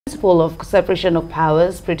principle of separation of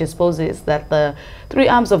powers predisposes that the three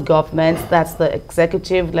arms of government, that's the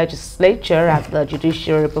executive, legislature, and the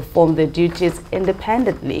judiciary, perform their duties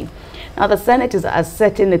independently. Now, the Senate is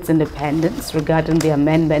asserting its independence regarding the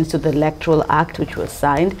amendments to the Electoral Act, which was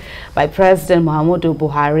signed by President Muhammadu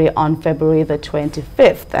Buhari on February the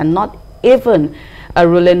 25th, and not even a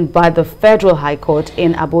ruling by the Federal High Court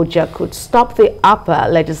in Abuja could stop the upper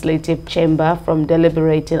legislative chamber from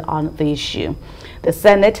deliberating on the issue. The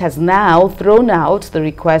Senate has now thrown out the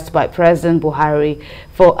request by President Buhari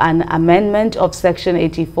for an amendment of Section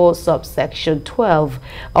 84, subsection 12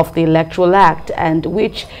 of the Electoral Act, and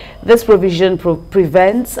which this provision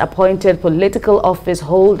prevents appointed political office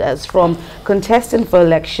holders from contesting for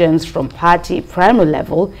elections from party primary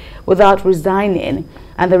level without resigning.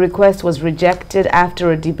 And the request was rejected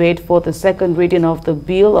after a debate for the second reading of the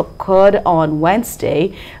bill occurred on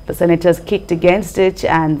Wednesday. The senators kicked against it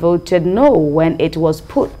and voted no when it was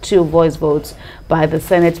put to voice votes by the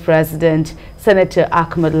Senate President, Senator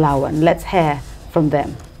Ahmed Lawan. Let's hear from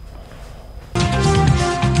them.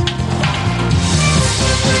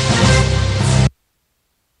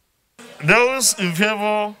 Those in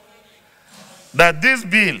favor that this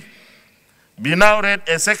bill be now read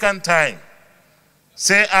a second time,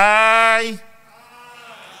 say aye.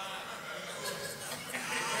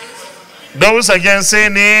 Those against, say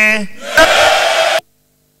nay.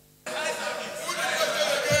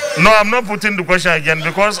 No, I'm not putting the question again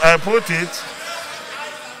because I put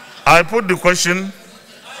the question,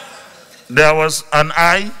 there was an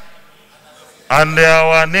aye and there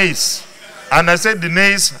were nays. And I said the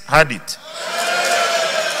nays had it.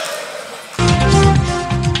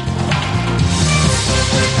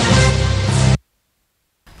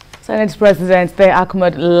 Senate President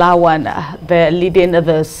Ahmed Lawan, they're leading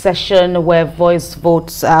the session where voice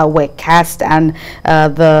votes were cast, and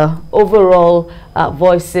the overall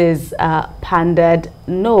voices pandered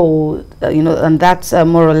no, and that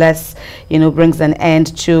more or less, brings an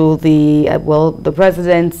end to the, the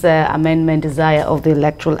President's amendment desire of the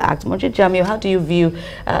Electoral Act. Moji Jamil, how do you view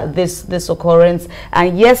this occurrence?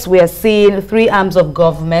 And yes, we are seeing three arms of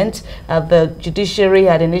government. The Judiciary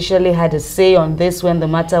had initially had a say on this when the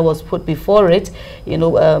matter was put before it.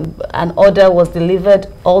 An order was delivered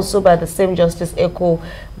also by the same Justice Eko.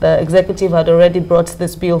 The executive had already brought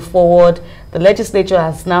this bill forward. The legislature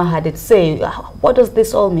has now had its say. What does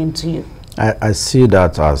this all mean to you? I see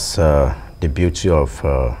that as the beauty of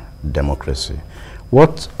democracy.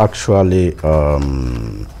 What actually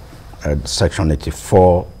Section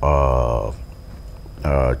 84,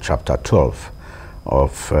 Chapter 12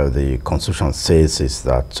 of the Constitution says is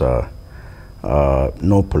that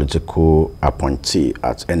no political appointee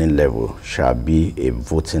at any level shall be a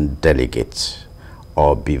voting delegate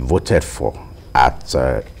or be voted for at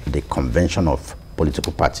the convention of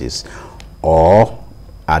political parties or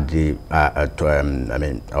at the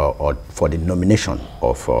or for the nomination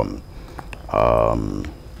of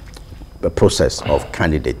the process of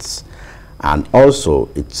candidates. And also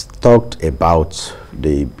it's talked about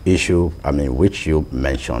the issue which you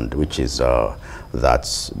mentioned, which is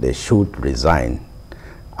that they should resign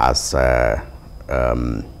as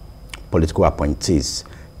political appointees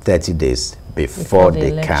 30 days before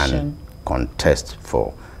they can contest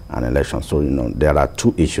for an election. So, there are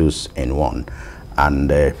two issues in one. And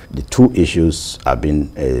the two issues have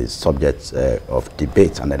been a subject of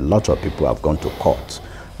debate, and a lot of people have gone to court.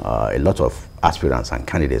 A lot of aspirants and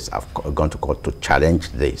candidates have gone to court to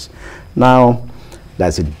challenge this. Now,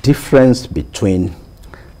 there's a difference between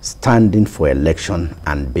standing for election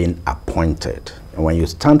and being appointed. And when you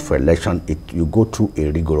stand for election, you go through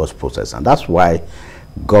a rigorous process. And that's why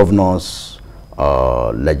governors,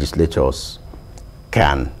 legislators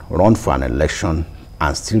can run for an election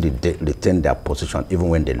and still retain their position even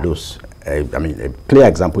when they lose. A clear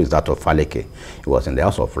example is that of Faleke. He was in the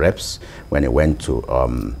House of Reps when he went to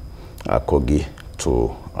Kogi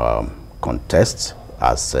to contest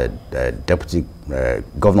as a deputy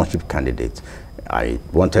governorship candidate. I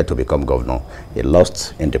wanted to become governor. He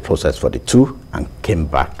lost in the process for the two and came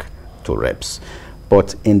back to Reps.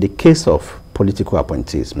 But in the case of political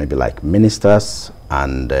appointees, maybe like ministers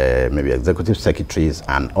and maybe executive secretaries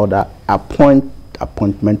and other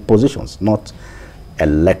appointment positions, not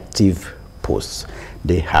elective posts,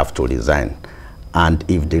 they have to resign. And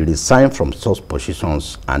if they resign from such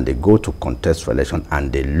positions and they go to contest for election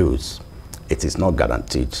and they lose, it is not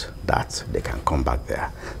guaranteed that they can come back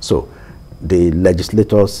there. So the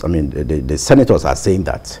legislators, the senators are saying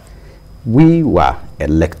that we were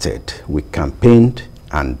elected, we campaigned,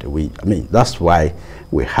 and that's why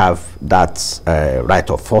we have that right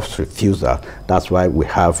of first refusal. That's why we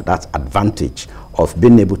have that advantage of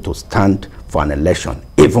being able to stand for an election,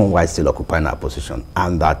 even while still occupying our position,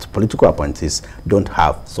 and that political appointees don't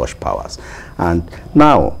have such powers. And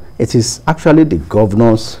now, it is actually the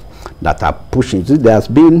governors that are pushing. There has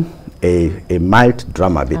been a mild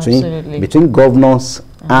drama between governors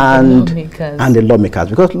and the lawmakers,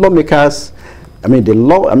 because lawmakers, I mean,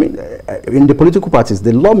 in the political parties,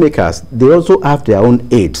 the lawmakers, they also have their own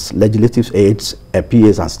aides, legislative aides,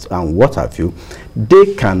 PAs, and what have you.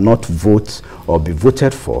 They cannot vote or be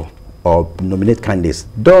voted for or nominate candidates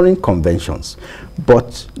during conventions.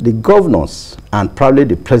 But the governors and probably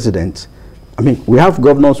the president, I mean, we have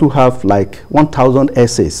governors who have like 1,000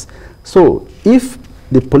 essays. So if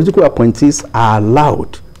the political appointees are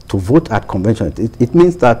allowed to vote at convention, it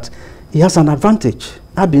means that he has an advantage.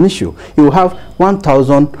 Ab initio, he will have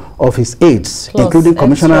 1,000 of his aides, plus including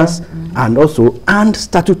commissioners and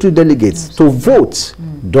statutory delegates to vote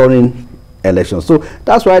during elections. So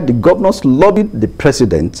that's why the governors lobbied the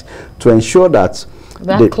president to ensure that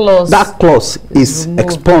that clause is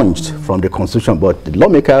expunged from the constitution. But the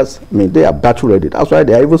lawmakers, I mean, they are battle ready. That's why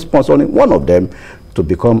they are even sponsoring one of them to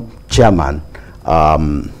become chairman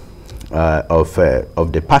of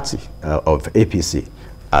the party of APC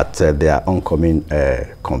at their oncoming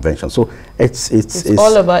convention. So it's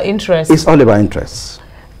all about interest. It's all about interest.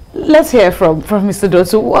 Let's hear from Mr.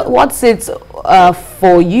 Dosu. What's it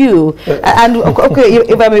for you? And okay,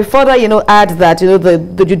 if I may further, add that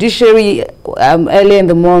the judiciary earlier in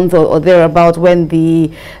the month or thereabout, when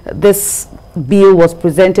this bill was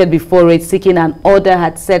presented before it, seeking an order,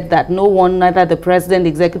 had said that no one, neither the president,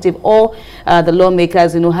 executive, or the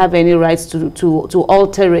lawmakers, have any rights to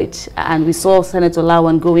alter it. And we saw Senator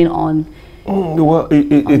Lawan going on. Well,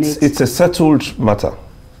 it's a settled matter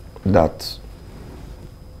that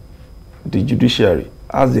the judiciary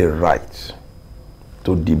has a right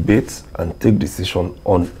to debate and take decision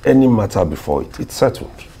on any matter before it. It's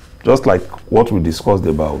settled. Just like what we discussed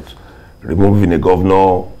about removing a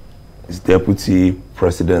governor, his deputy,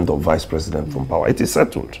 president or vice president from power. It is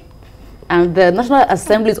settled. And the National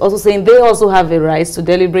Assembly is also saying they also have a right to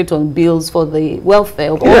deliberate on bills for the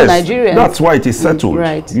welfare of all Nigerians. That's why it is settled.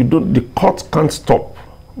 Right. The court can't stop.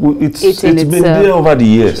 It's been there over the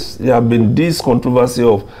years. There have been this controversy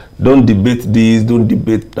of don't debate this, don't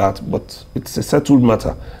debate that, but it's a settled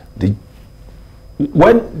matter.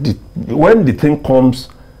 When the thing comes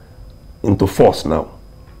into force now,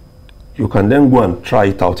 you can then go and try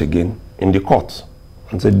it out again in the court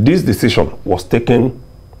and say this decision was taken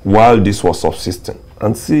while this was subsisting,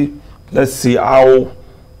 and let's see how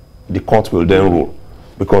the court will then rule,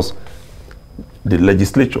 because the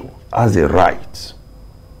legislature has a right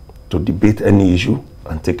to debate any issue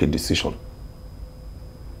and take a decision,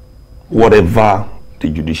 whatever the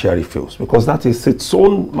judiciary feels, because that is its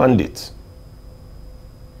own mandate.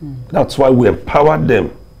 That's why we empower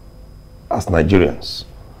them as Nigerians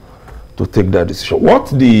to take that decision. What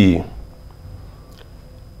the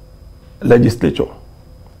legislature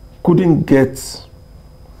couldn't get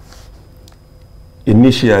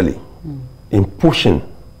initially in pushing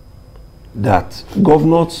that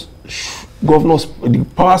the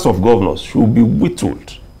powers of governors should be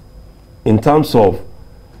whittled in terms of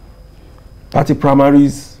party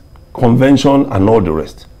primaries, convention, and all the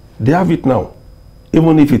rest. They have it now,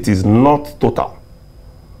 even if it is not total.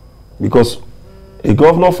 Because a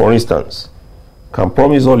governor, for instance, can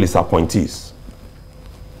promise all his appointees,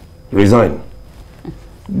 resign,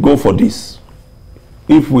 go for this.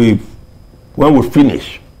 When we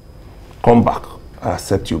finish, come back, I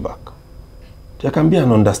accept you back. There can be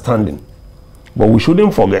an understanding. But we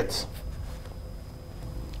shouldn't forget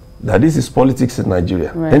that this is politics in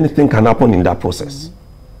Nigeria. Right. Anything can happen in that process.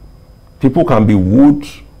 People can be wooed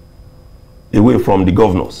away from the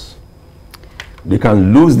governors. They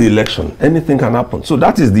can lose the election. Anything can happen. So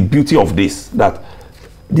that is the beauty of this, that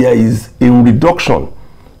there is a reduction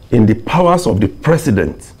in the powers of the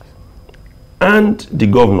president and the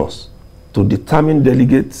governors to determine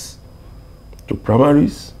delegates to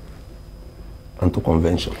primaries and to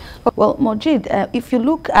conventions. Well, Mojid, if you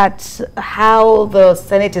look at how the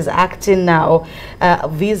Senate is acting now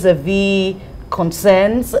vis-a-vis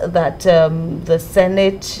concerns that the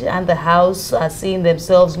Senate and the House are seeing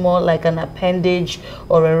themselves more like an appendage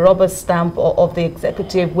or a rubber stamp of the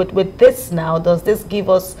executive, with this now, does this give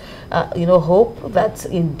us hope that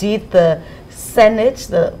indeed the Senate,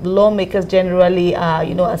 the lawmakers generally are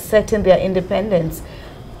asserting their independence?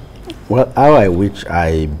 Well,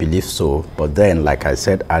 I believe so, but then, like I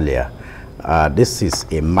said earlier, this is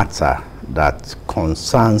a matter that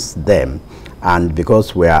concerns them, and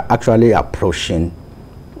because we are actually approaching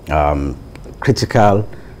critical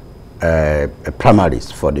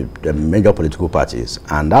primaries for the major political parties,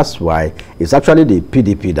 and that's why it's actually the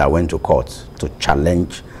PDP that went to court to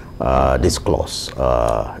challenge this clause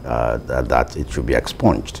that it should be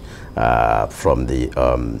expunged from the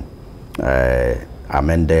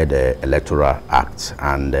amended Electoral Act.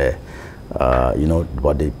 And you know,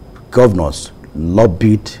 but the governors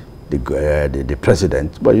lobbied the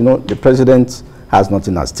president, but you know, the president has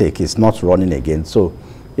nothing at stake. He's not running again, so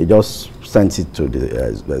he just sent it to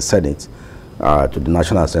the Senate, to the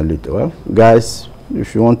National Assembly. Well, guys,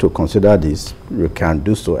 if you want to consider this, you can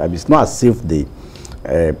do so. I mean, it's not as if the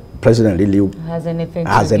president really has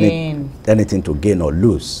anything to gain or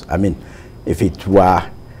lose. I mean, if it were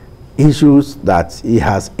issues that he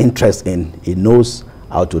has interest in, he knows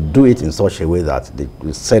how to do it in such a way that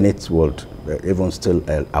the Senate would even still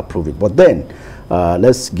approve it. But then,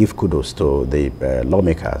 let's give kudos to the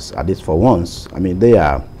lawmakers, at least for once. I mean, they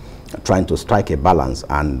are trying to strike a balance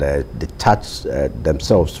and detach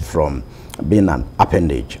themselves from being an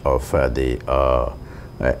appendage of the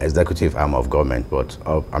executive arm of government. But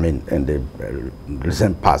I mean, in the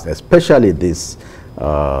recent past, especially this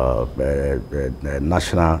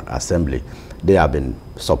National Assembly, they have been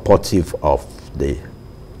supportive of the,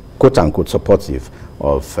 quote-unquote, supportive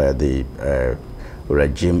of the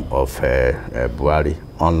regime of Buhari,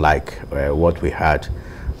 unlike what we had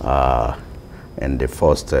in the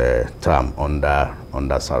first term under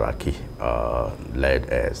Saraki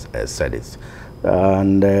led Senate.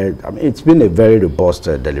 And I mean, it's been a very robust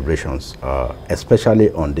deliberations, especially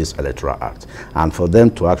on this Electoral Act, and for them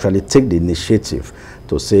to actually take the initiative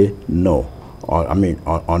to say no,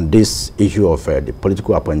 on this issue of the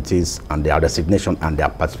political appointees and their resignation and their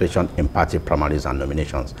participation in party primaries and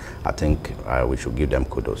nominations. I think we should give them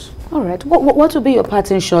kudos. All right. What would be your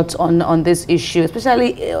parting shot on this issue,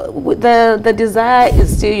 especially the desire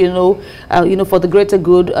is still, for the greater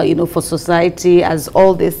good, for society, as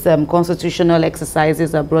all these constitutional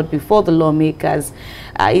exercises are brought before the lawmakers.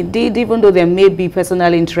 Indeed, even though there may be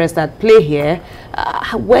personal interest at play here,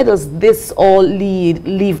 where does this all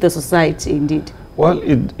leave the society indeed? Well,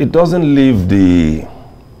 it doesn't leave the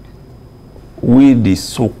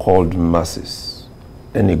so-called masses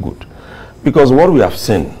any good. Because what we have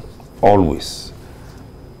seen always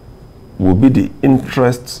will be the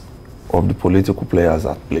interests of the political players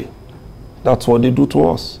at play. That's what they do to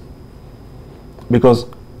us. Because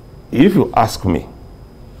if you ask me,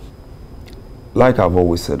 like I've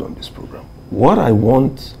always said on this program, what I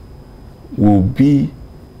want will be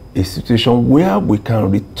a situation where we can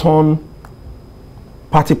return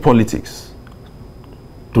party politics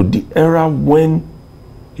to the era when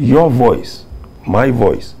your voice, my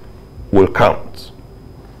voice, will count.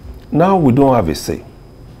 Now we don't have a say,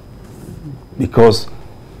 because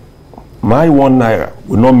my 1 naira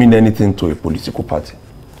will not mean anything to a political party.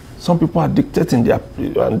 Some people are dictating their,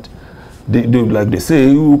 and they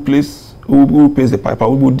say, who pays the piper,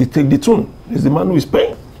 who will dictate the tune. It's the man who is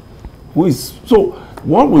paying. So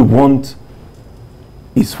what we want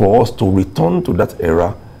is for us to return to that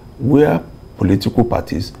era where political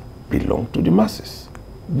parties belong to the masses,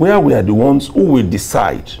 where we are the ones who will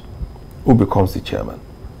decide who becomes the chairman.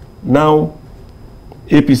 Now,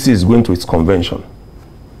 APC is going to its convention.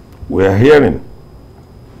 We are hearing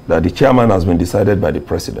that the chairman has been decided by the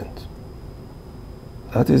president.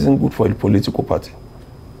 That isn't good for a political party.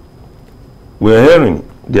 We are hearing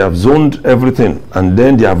they have zoned everything and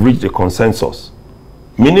then they have reached a consensus,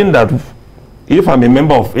 meaning that if I'm a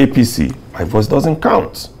member of APC, my voice doesn't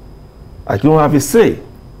count. I don't have a say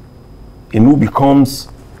in who becomes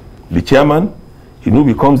the chairman, in who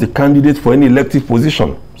becomes the candidate for any elective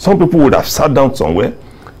position. Some people would have sat down somewhere,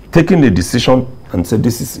 taken a decision, and said,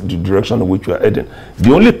 this is the direction in which we are heading.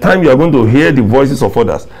 The only time you are going to hear the voices of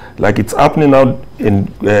others, like it's happening now in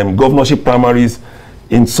governorship primaries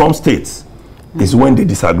in some states, is when they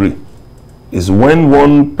disagree. Is when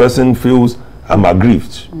one person feels, I'm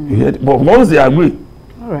aggrieved. You hear it? But once they agree,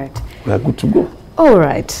 all right, we are good to go. All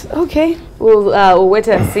right. Okay. We'll wait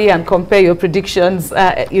and see and compare your predictions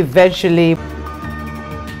eventually.